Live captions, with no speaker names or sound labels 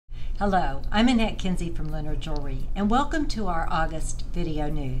Hello, I'm Annette Kinsey from Leonard Jewelry, and welcome to our August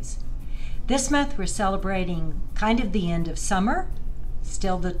video news. This month we're celebrating kind of the end of summer.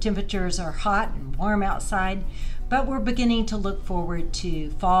 Still the temperatures are hot and warm outside, but we're beginning to look forward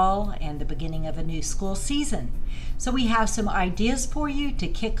to fall and the beginning of a new school season. So we have some ideas for you to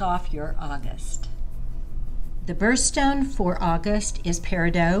kick off your August. The birthstone for August is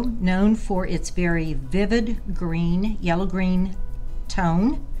peridot, known for its very vivid green, yellow-green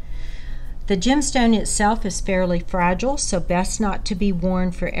tone. The gemstone itself is fairly fragile, so best not to be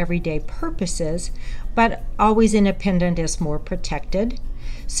worn for everyday purposes, but always in a pendant is more protected.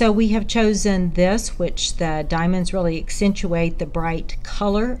 So we have chosen this, which the diamonds really accentuate the bright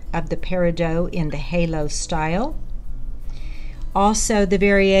color of the peridot in the halo style. Also the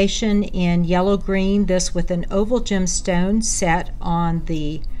variation in yellow-green, this with an oval gemstone set on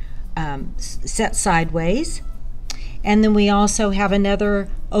the set sideways. And then we also have another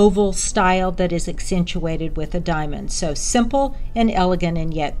oval style that is accentuated with a diamond. So simple and elegant,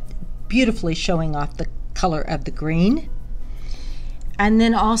 and yet beautifully showing off the color of the green. And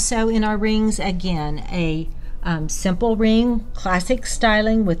then also in our rings, again, a simple ring, classic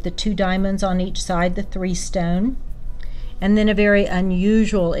styling with the 2 diamonds on each side, the 3 stone. And then a very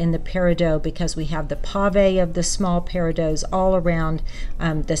unusual in the peridot because we have the pave of the small peridots all around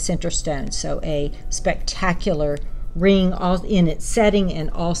the center stone. So a spectacular ring all in its setting and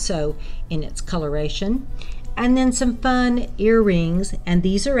also in its coloration. And then some fun earrings, and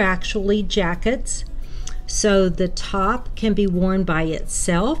these are actually jackets. So the top can be worn by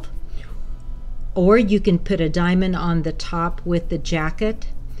itself, or you can put a diamond on the top with the jacket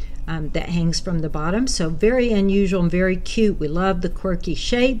that hangs from the bottom. So very unusual and very cute. We love the quirky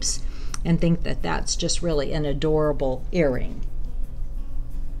shapes and think that that's just really an adorable earring.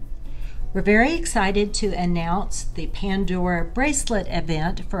 We're very excited to announce the Pandora Bracelet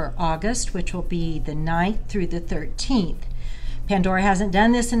event for August, which will be the 9th through the 13th. Pandora hasn't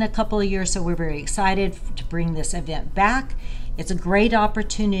done this in a couple of years, so we're very excited to bring this event back. It's a great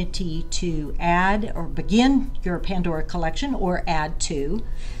opportunity to add or begin your Pandora collection or add to.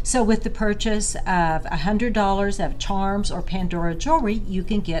 So with the purchase of $100 of charms or Pandora jewelry, you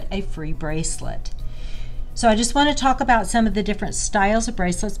can get a free bracelet. So I just want to talk about some of the different styles of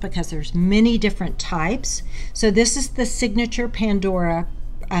bracelets because there's many different types. So this is the signature Pandora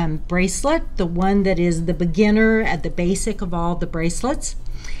bracelet, the one that is the beginner at the basic of all the bracelets.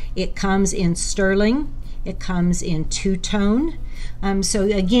 It comes in sterling. It comes in two-tone. So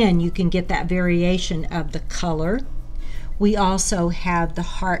again, you can get that variation of the color. We also have the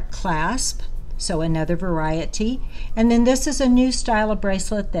heart clasp, so another variety. And then this is a new style of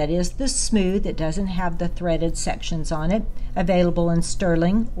bracelet that is the smooth. It doesn't have the threaded sections on it, available in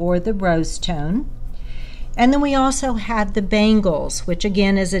sterling or the rose tone. And then we also have the bangles, which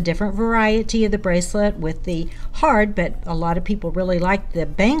again is a different variety of the bracelet with the hard, but a lot of people really like the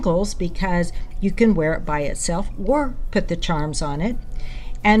bangles because you can wear it by itself or put the charms on it.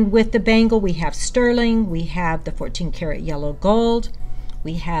 And with the bangle, we have sterling, we have the 14-karat yellow gold,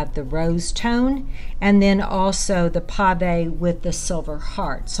 we have the rose tone, and then also the pave with the silver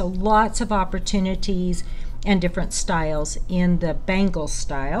heart. So lots of opportunities and different styles in the bangle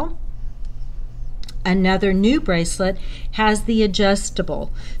style. Another new bracelet has the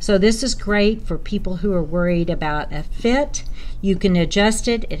adjustable. So this is great for people who are worried about a fit. You can adjust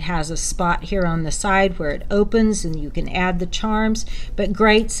it. It has a spot here on the side where it opens and you can add the charms, but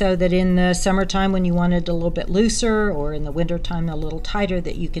great so that in the summertime when you want it a little bit looser or in the wintertime a little tighter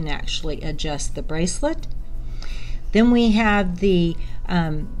that you can actually adjust the bracelet. Then we have the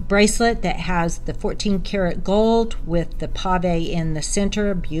bracelet that has the 14-karat gold with the pave in the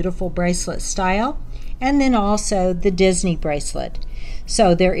center, beautiful bracelet style. And then also the Disney bracelet.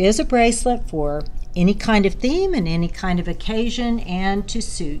 So there is a bracelet for any kind of theme and any kind of occasion and to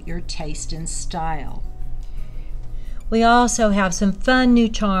suit your taste and style. We also have some fun new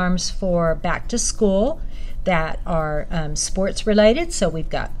charms for back to school that are sports related. So we've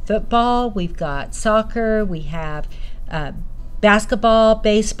got football, we've got soccer, we have basketball,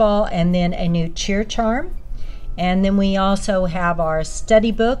 baseball, and then a new cheer charm. And then we also have our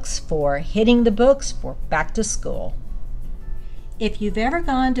study books for hitting the books for back to school. If you've ever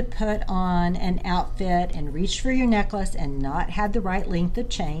gone to put on an outfit and reached for your necklace and not had the right length of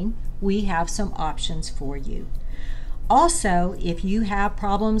chain, we have some options for you. Also, if you have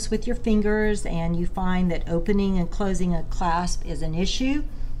problems with your fingers and you find that opening and closing a clasp is an issue,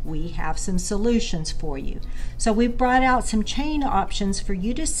 we have some solutions for you. So we've brought out some chain options for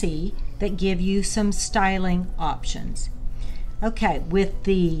you to see that give you some styling options. Okay, with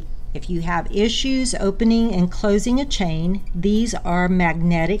the If you have issues opening and closing a chain, these are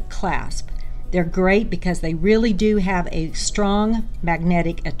magnetic clasp. They're great because they really do have a strong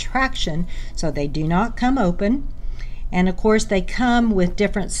magnetic attraction, so they do not come open. And of course, they come with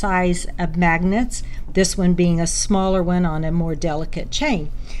different size of magnets, this one being a smaller one on a more delicate chain.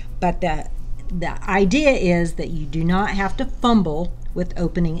 But the idea is that you do not have to fumble with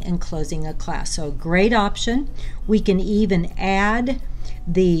opening and closing a clasp. So great option. We can even add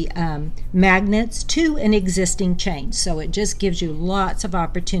the magnets to an existing chain. So it just gives you lots of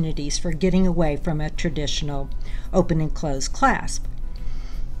opportunities for getting away from a traditional open and close clasp.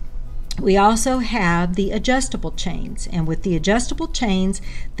 We also have the adjustable chains, and with the adjustable chains,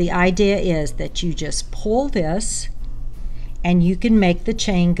 the idea is that you just pull this and you can make the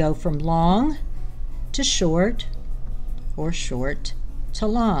chain go from long to short or short to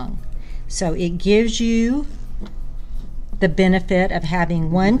long. So it gives you the benefit of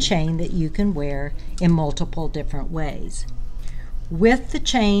having one chain that you can wear in multiple different ways. With the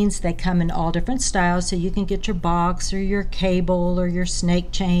chains, they come in all different styles, so you can get your box or your cable or your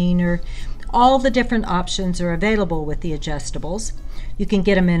snake chain, or all the different options are available with the adjustables. You can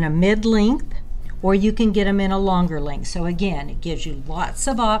get them in a mid-length, or you can get them in a longer length. So again, it gives you lots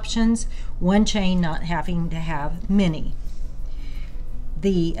of options, one chain not having to have many.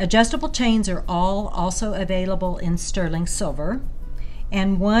 The adjustable chains are all also available in sterling silver.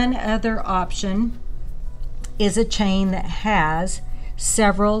 And one other option is a chain that has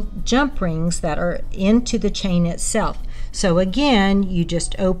several jump rings that are into the chain itself. So again, you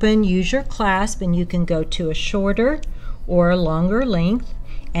just open, use your clasp, and you can go to a shorter or a longer length,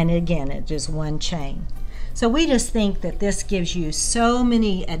 and again, it's just one chain. So we just think that this gives you so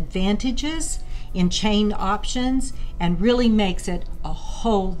many advantages in chain options and really makes it a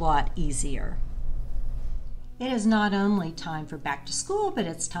whole lot easier. It is not only time for back to school, but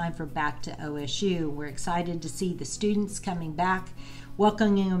it's time for back to OSU. We're excited to see the students coming back,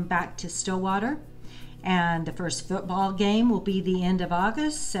 welcoming them back to Stillwater. And the first football game will be the end of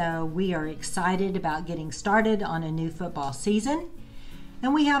August, so we are excited about getting started on a new football season.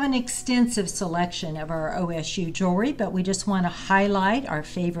 And we have an extensive selection of our OSU jewelry, but we just want to highlight our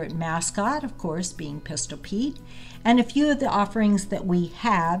favorite mascot, of course, being Pistol Pete, and a few of the offerings that we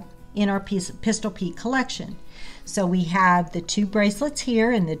have in our Pistol Pete collection. So we have the 2 bracelets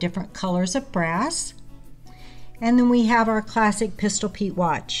here in the different colors of brass. And then we have our classic Pistol Pete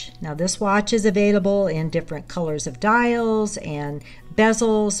watch. Now this watch is available in different colors of dials and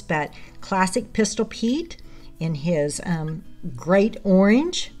bezels, but classic Pistol Pete in his great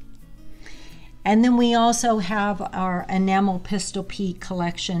orange. And then we also have our enamel Pistol Pete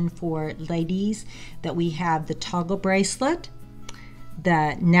collection for ladies, that we have the toggle bracelet,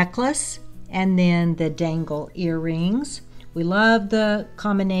 the necklace, and then the dangle earrings. We love the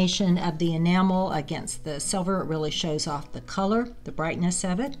combination of the enamel against the silver. It really shows off the color, the brightness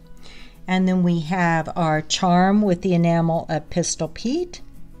of it. And then we have our charm with the enamel of Pistol Pete.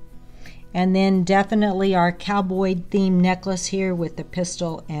 And then definitely our cowboy themed necklace here with the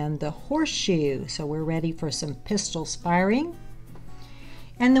pistol and the horseshoe. So we're ready for some pistols firing.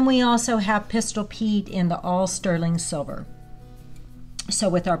 And then we also have Pistol Pete in the all sterling silver. So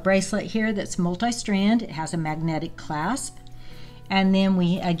with our bracelet here that's multi-strand, it has a magnetic clasp. And then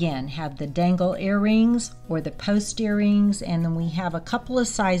we again have the dangle earrings or the post earrings, and then we have a couple of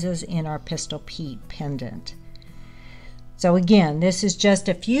sizes in our Pistol Pete pendant. So again, this is just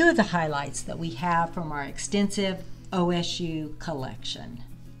a few of the highlights that we have from our extensive OSU collection.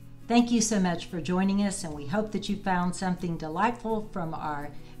 Thank you so much for joining us, and we hope that you found something delightful from our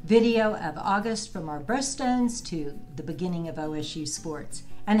video of August, from our birthstones to the beginning of OSU sports.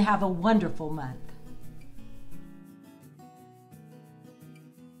 And have a wonderful month.